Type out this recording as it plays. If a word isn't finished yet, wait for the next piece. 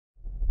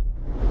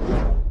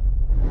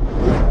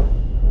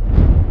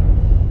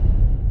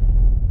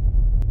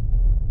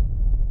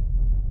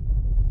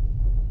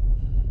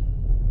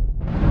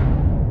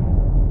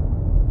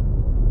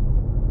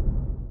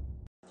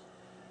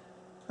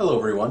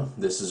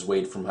this is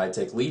Wade from High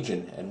Tech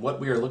Legion, and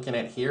what we are looking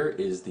at here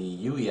is the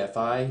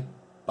UEFI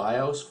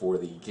BIOS for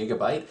the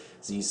Gigabyte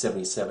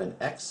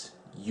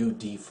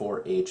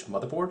Z77X-UD4H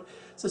motherboard.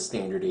 It's a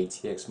standard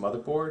ATX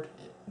motherboard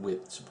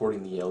with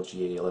supporting the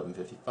LGA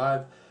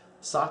 1155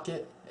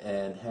 socket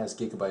and has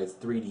Gigabyte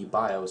 3D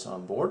BIOS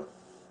on board.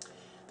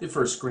 The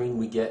first screen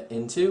we get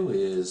into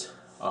is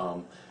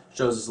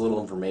shows us a little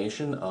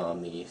information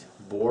on the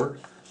board,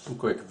 some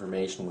quick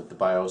information with the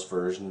BIOS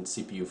version,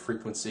 CPU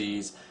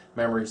frequencies,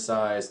 memory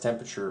size,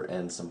 temperature,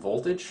 and some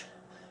voltage.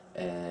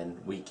 And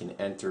we can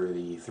enter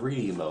the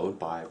 3D mode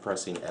by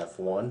pressing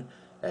F1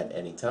 at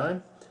any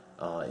time.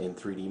 In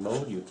 3D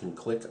mode, you can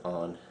click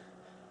on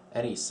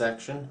any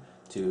section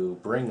to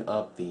bring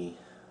up the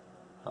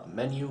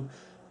menu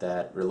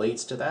that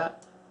relates to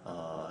that.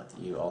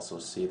 You also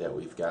see that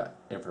we've got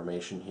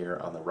information here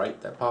on the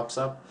right that pops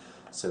up.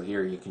 So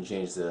here you can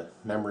change the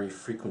memory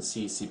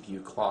frequency,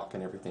 CPU clock,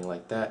 and everything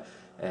like that,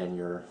 and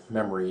your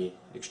memory,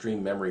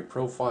 extreme memory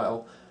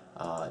profile,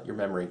 your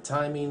memory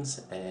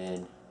timings,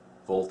 and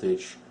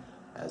voltage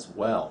as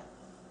well.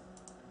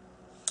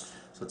 So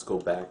let's go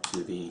back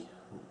to the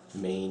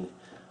main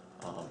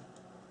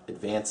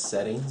advanced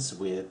settings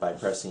by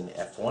pressing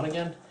F1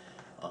 again.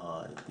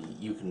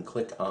 You can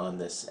click on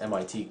this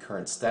MIT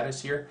current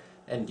status here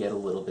and get a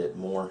little bit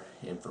more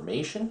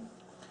information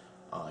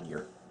on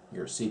your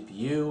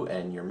CPU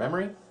and your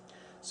memory.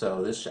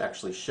 So this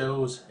actually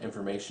shows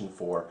information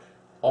for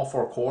all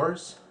 4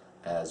 cores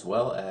as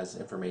well as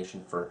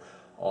information for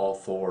all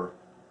 4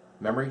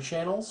 memory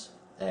channels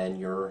and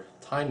your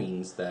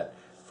timings that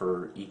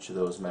for each of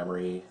those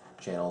memory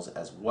channels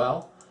as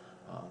well.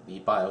 The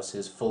BIOS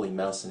is fully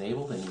mouse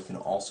enabled, and you can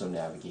also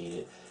navigate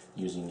it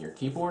using your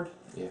keyboard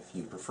if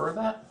you prefer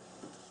that.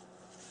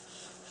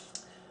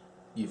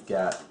 You've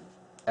got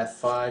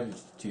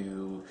F5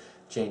 to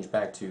change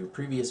back to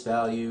previous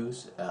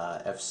values.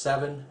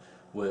 F7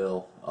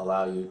 will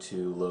allow you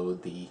to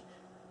load the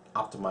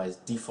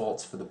optimized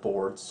defaults for the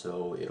board,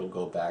 so it'll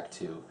go back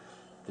to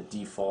the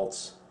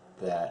defaults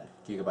that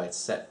Gigabyte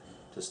set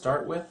to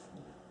start with.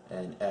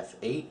 And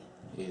F8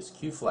 is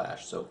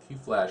QFlash, so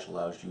QFlash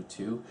allows you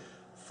to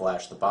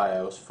flash the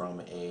BIOS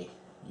from a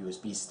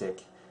USB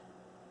stick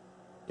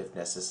if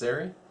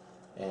necessary.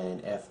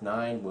 And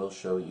F9 will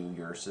show you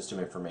your system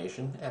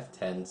information.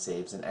 F10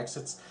 saves and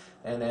exits,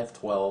 and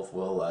F12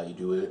 will allow you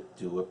to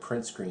do a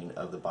print screen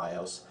of the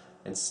BIOS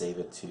and save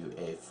it to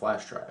a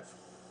flash drive.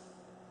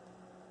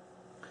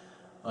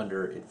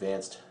 Under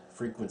advanced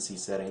frequency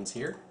settings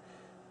here,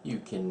 you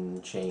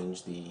can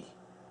change the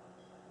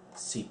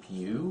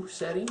CPU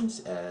settings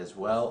as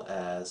well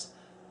as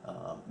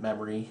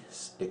memory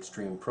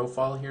extreme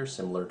profile here,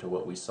 similar to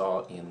what we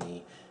saw in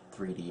the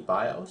 3D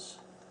BIOS.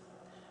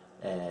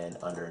 And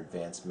under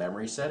advanced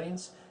memory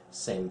settings,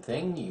 same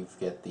thing. You've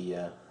got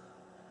the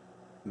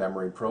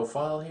memory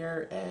profile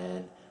here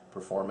and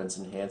performance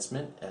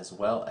enhancement, as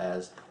well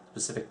as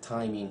specific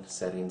timing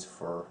settings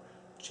for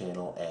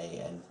channel A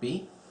and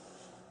B.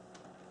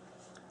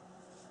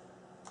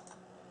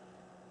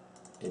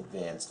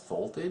 Advanced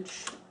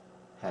voltage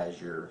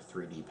has your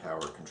 3D power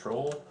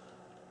control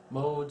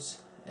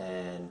modes,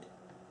 and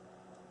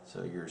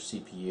so your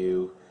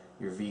CPU,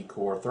 your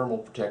vcore thermal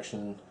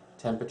protection,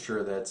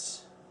 temperature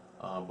that's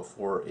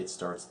before it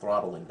starts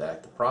throttling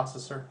back the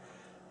processor,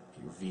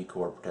 your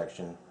vcore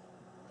protection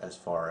as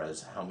far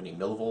as how many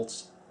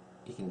millivolts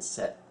it can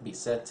be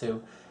set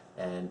to,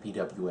 and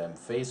PWM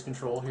phase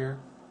control here.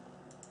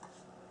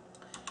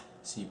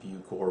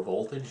 CPU core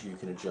voltage, you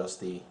can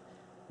adjust the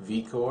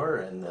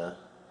vcore and the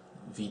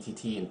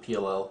VTT and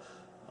PLL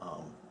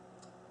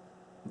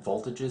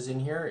voltages in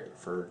here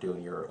for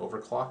doing your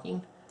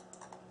overclocking,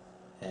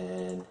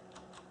 and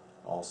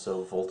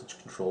also voltage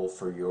control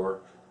for your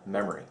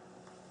memory.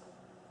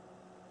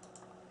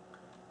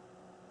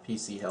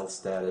 PC health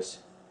status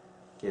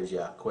gives you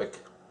a quick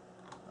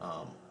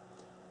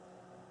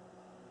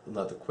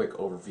another quick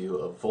overview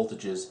of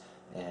voltages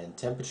and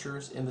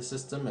temperatures in the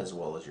system, as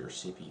well as your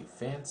CPU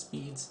fan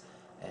speeds,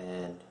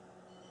 and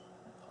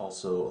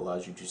also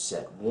allows you to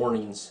set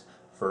warnings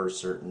for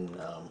certain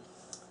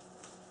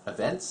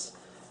events,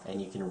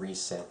 and you can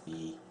reset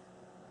the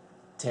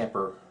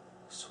tamper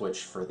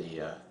switch for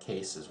the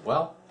case as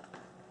well.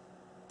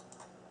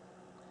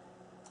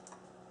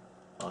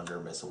 Under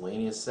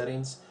miscellaneous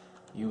settings,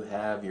 you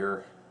have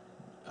your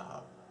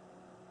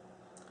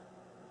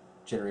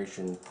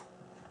Generation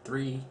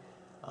 3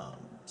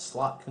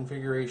 slot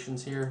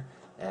configurations here,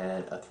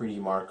 and a 3D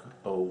Mark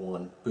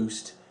 01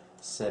 boost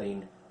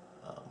setting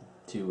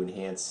to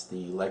enhance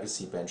the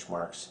legacy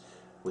benchmarks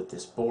with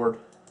this board.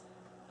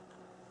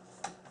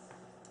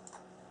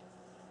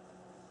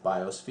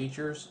 BIOS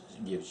features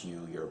gives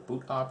you your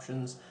boot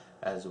options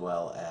as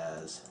well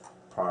as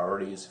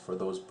priorities for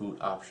those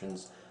boot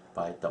options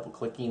by double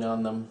clicking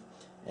on them,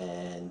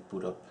 and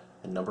boot up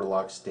a number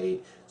lock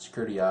state,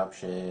 security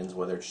options,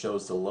 whether it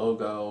shows the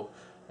logo,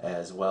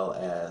 as well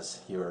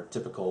as your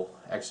typical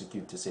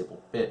execute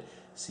disable bit,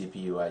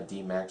 CPU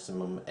ID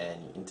maximum,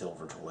 and Intel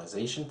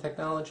virtualization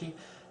technology,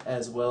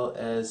 as well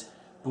as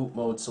boot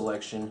mode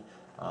selection,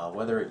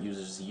 whether it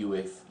uses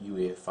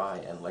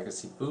UEFI and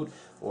legacy boot,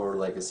 or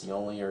legacy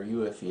only, or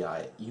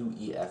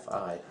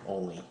UEFI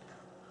only.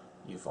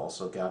 You've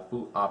also got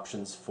boot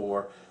options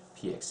for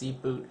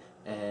PXE boot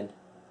and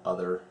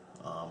other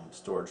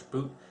storage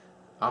boot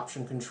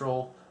option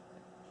control.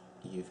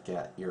 You've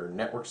got your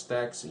network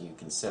stack, so you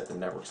can set the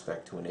network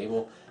stack to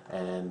enable,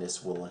 and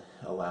this will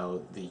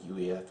allow the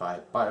UEFI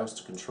BIOS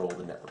to control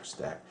the network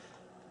stack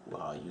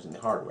using the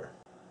hardware.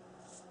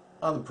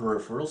 On the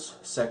peripherals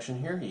section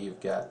here, you've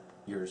got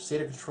your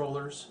SATA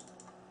controllers,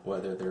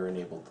 whether they're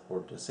enabled or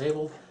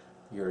disabled,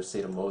 your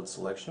SATA mode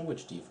selection,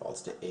 which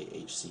defaults to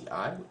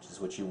AHCI, which is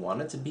what you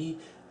want it to be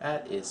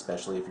at,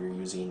 especially if you're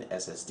using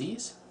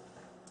SSDs,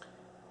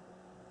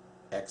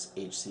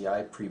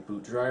 XHCI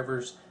pre-boot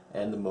drivers,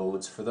 and the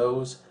modes for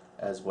those,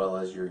 as well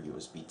as your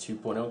USB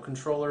 2.0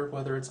 controller,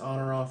 whether it's on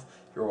or off,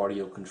 your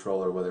audio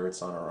controller, whether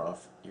it's on or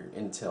off, your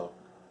Intel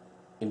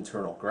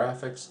internal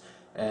graphics,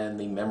 and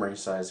the memory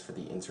size for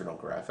the internal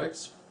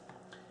graphics,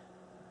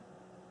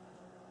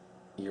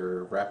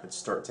 your rapid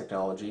start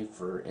technology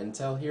for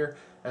Intel here,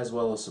 as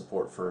well as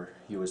support for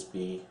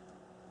USB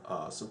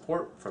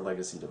support for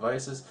legacy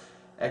devices,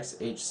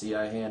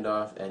 XHCI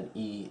handoff and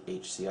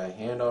EHCI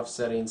handoff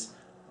settings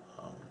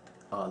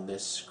on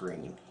this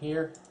screen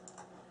here.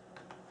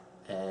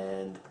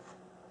 And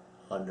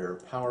under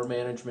power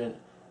management,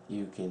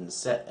 you can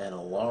set an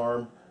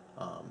alarm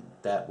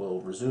that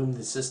will resume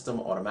the system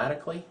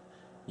automatically.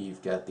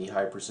 You've got the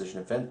high precision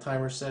event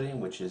timer setting,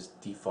 which is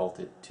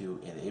defaulted to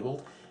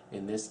enabled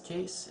in this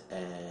case,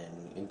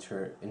 and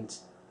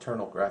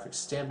internal graphics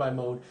standby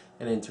mode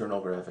and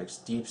internal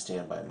graphics deep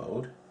standby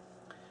mode.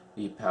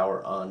 The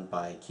power on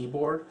by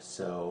keyboard,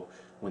 so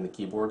when the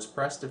keyboard's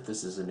pressed, if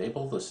this is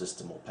enabled, the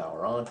system will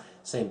power on.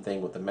 Same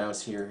thing with the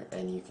mouse here,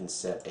 and you can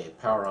set a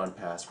power on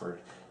password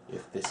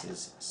if this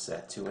is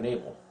set to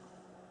enable.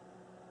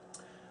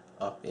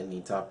 Up in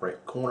the top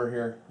right corner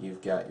here,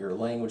 you've got your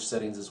language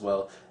settings as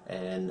well,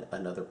 and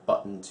another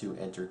button to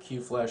enter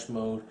QFlash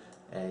mode,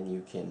 and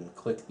you can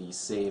click the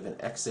save and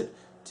exit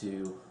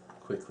to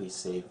quickly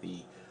save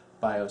the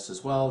BIOS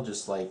as well,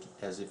 just like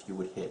as if you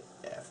would hit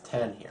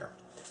F10 here.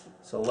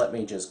 So let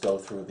me just go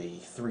through the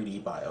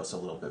 3D BIOS a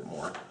little bit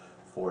more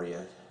for you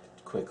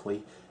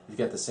quickly. You've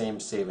got the same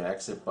save and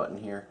exit button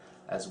here,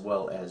 as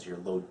well as your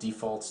load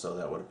defaults, so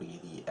that would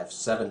be the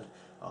F7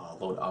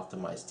 load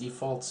optimized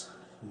defaults,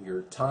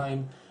 your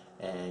time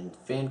and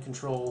fan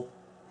control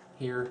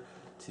here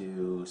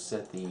to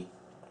set the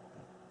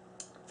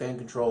fan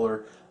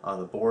controller on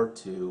the board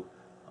to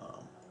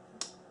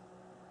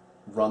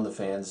run the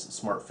fans,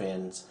 smart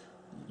fans,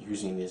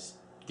 using this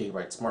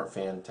Gigabite smart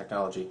fan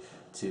technology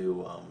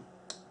to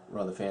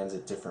run the fans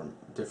at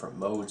different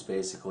modes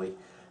basically.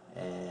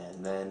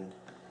 And then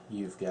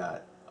you've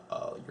got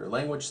your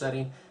language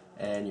setting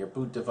and your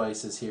boot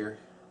devices here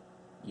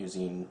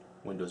using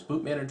Windows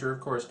Boot Manager, of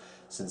course,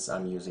 since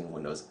I'm using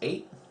Windows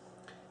 8.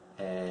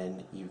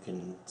 And you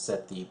can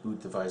set the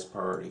boot device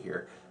priority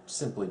here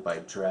simply by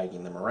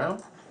dragging them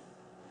around.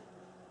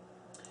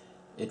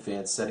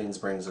 Advanced settings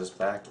brings us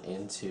back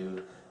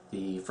into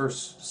the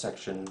first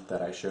section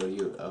that I showed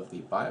you of the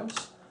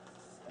BIOS,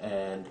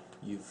 and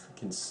you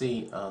can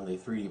see on the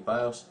 3D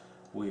BIOS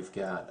we've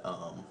got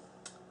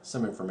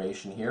some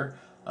information here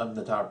up in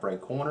the top right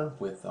corner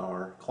with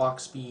our clock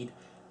speed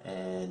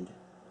and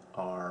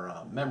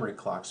our memory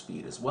clock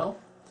speed as well.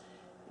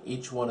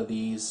 Each one of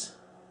these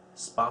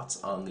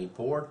spots on the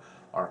board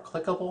are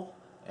clickable,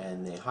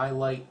 and they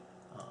highlight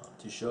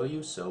to show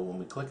you. So when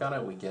we click on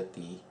it, we get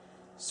the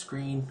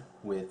screen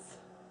with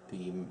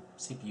the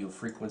CPU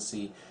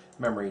frequency,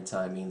 memory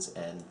timings,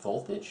 and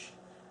voltage.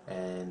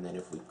 And then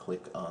if we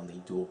click on the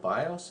dual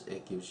BIOS,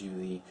 it gives you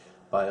the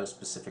BIOS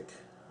specific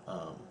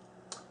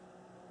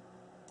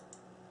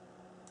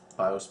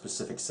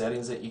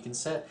settings that you can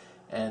set,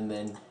 and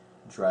then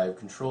drive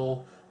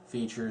control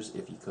features.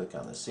 If you click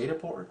on the SATA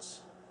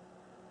ports,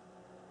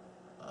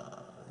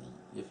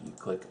 if you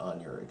click on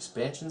your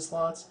expansion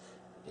slots,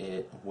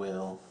 it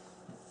will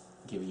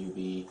give you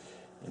the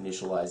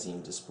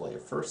initializing display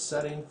first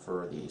setting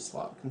for the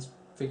slot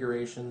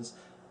configurations,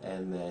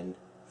 and then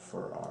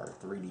for our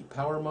 3D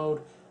power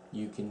mode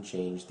you can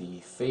change the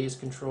phase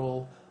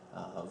control,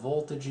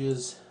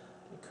 voltages,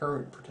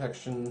 current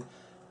protection,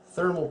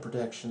 thermal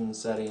protection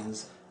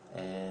settings,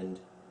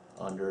 and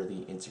under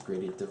the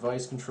integrated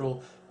device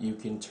control you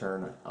can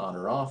turn on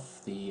or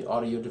off the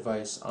audio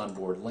device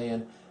onboard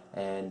LAN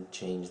and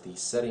change the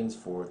settings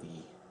for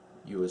the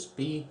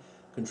USB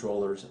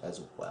controllers as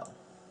well.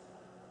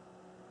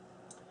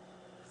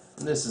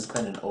 And this has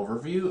been an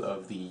overview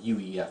of the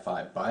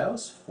UEFI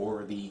BIOS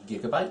for the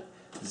Gigabyte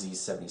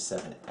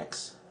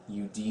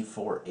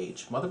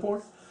Z77X-UD4H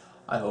motherboard.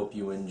 I hope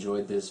you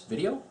enjoyed this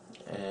video,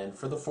 and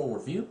for the full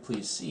review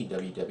please see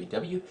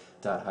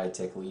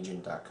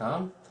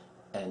www.hightechlegion.com,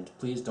 and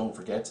please don't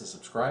forget to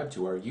subscribe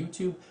to our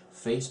YouTube,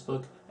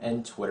 Facebook,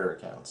 and Twitter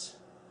accounts.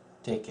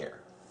 Take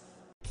care.